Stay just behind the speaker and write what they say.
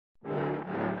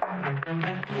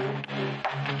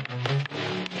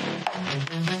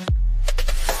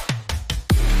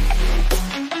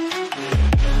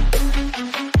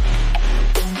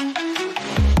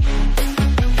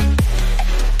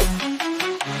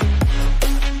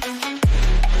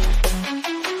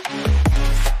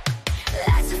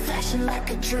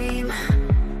Like a dream,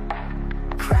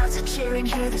 crowds are cheering,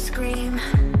 hear the scream.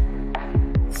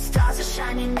 Stars are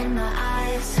shining in my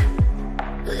eyes,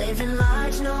 living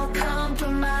large, no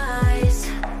compromise.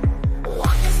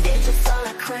 Walk the stage, it's all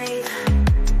I crave.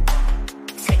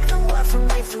 Take the world from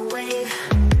wave to wave.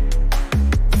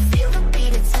 Feel the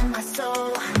beat, it's in my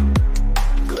soul.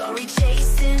 Glory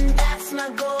chasing, that's my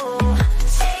goal.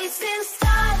 Chasing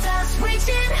stardust,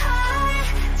 reaching high.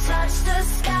 Touch the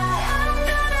sky, I'm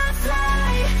gonna fly.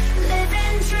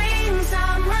 Living dreams,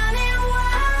 I'm running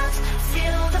wild.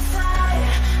 Feel the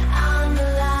fire, I'm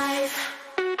alive.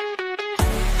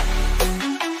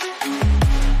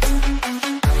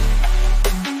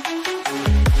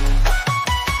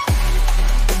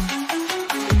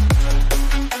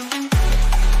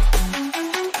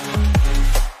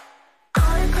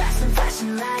 Autographs and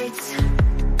flashing lights.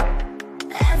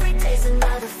 Every day's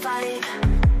another fight.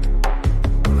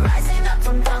 Rising up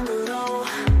from down below.